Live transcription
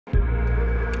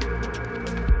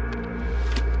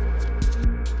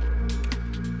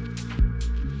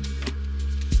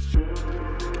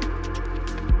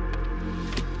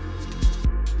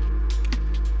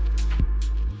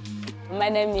My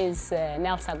name is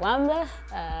Nelsa Guambe.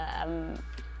 I'm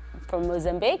from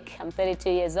Mozambique. I'm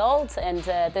 32 years old, and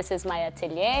this is my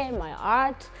atelier, my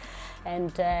art.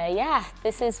 And yeah,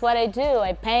 this is what I do.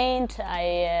 I paint.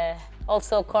 I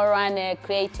also co-run a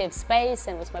creative space,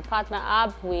 and with my partner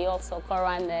Ab, we also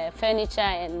co-run a furniture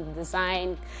and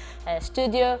design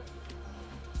studio.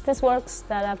 This works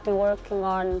that I've been working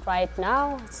on right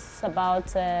now, it's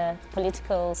about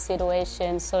political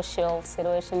situation, social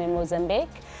situation in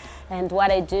Mozambique. And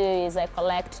what I do is I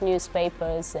collect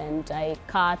newspapers and I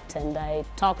cut and I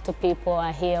talk to people.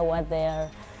 I hear what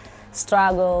their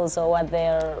struggles or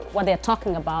what they're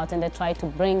talking about, and I try to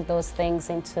bring those things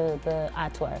into the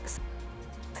artworks.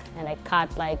 And I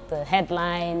cut like the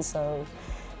headlines or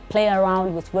play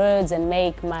around with words and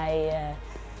make my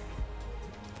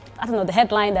I don't know, the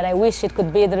headline that I wish it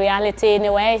could be the reality in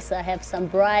a way. So I have some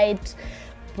bright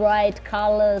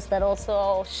colors that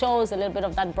also shows a little bit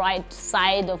of that bright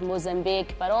side of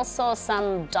Mozambique, but also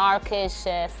some darkish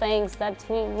things that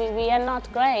we are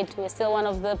not great. We're still one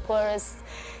of the poorest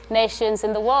nations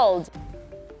in the world.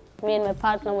 Me and my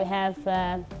partner, we have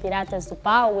Piratas do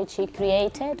Pau, which he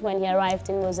created when he arrived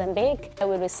in Mozambique.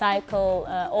 We recycle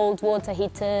old water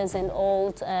heaters and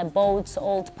old boats,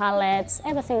 old pallets,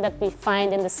 everything that we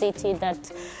find in the city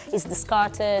that is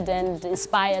discarded and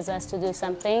inspires us to do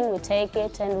something. We take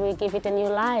it and we give it a new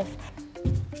life.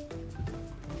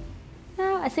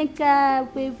 I think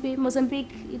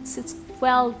Mozambique, it's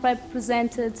well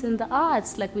represented in the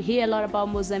arts. Like, we hear a lot about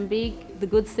Mozambique. The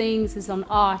good things is on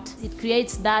art. It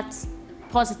creates that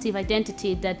positive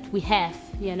identity that we have,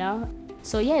 you know.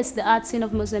 So yes, the art scene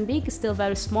of Mozambique is still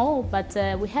very small, but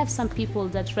we have some people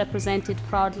that represent it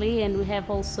proudly, and we have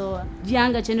also a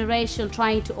younger generation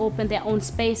trying to open their own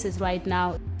spaces right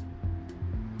now.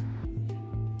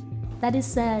 That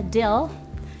is Dill.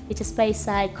 It's a space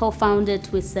I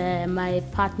co-founded with my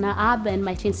partner Ab and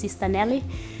my twin sister Nelly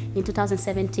in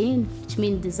 2017, which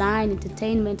means design,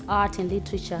 entertainment, art and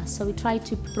literature. So we try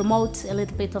to promote a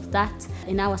little bit of that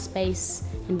in our space,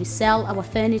 and we sell our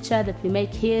furniture that we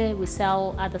make here. We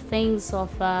sell other things of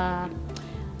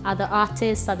other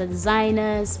artists, other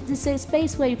designers. This is a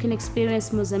space where you can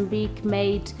experience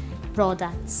Mozambique-made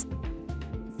products.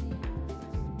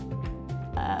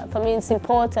 For me, it's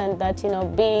important that, you know,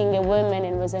 being a woman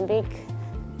in Mozambique,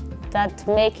 that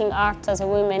making art as a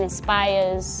woman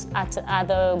inspires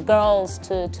other girls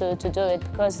to do it,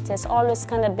 because it has always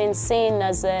kind of been seen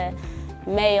as a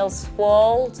male's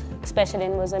world, especially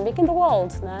in Mozambique, in the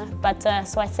world. No? But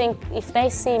so I think if they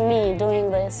see me doing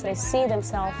this, they see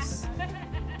themselves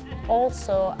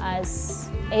also as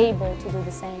able to do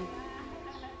the same.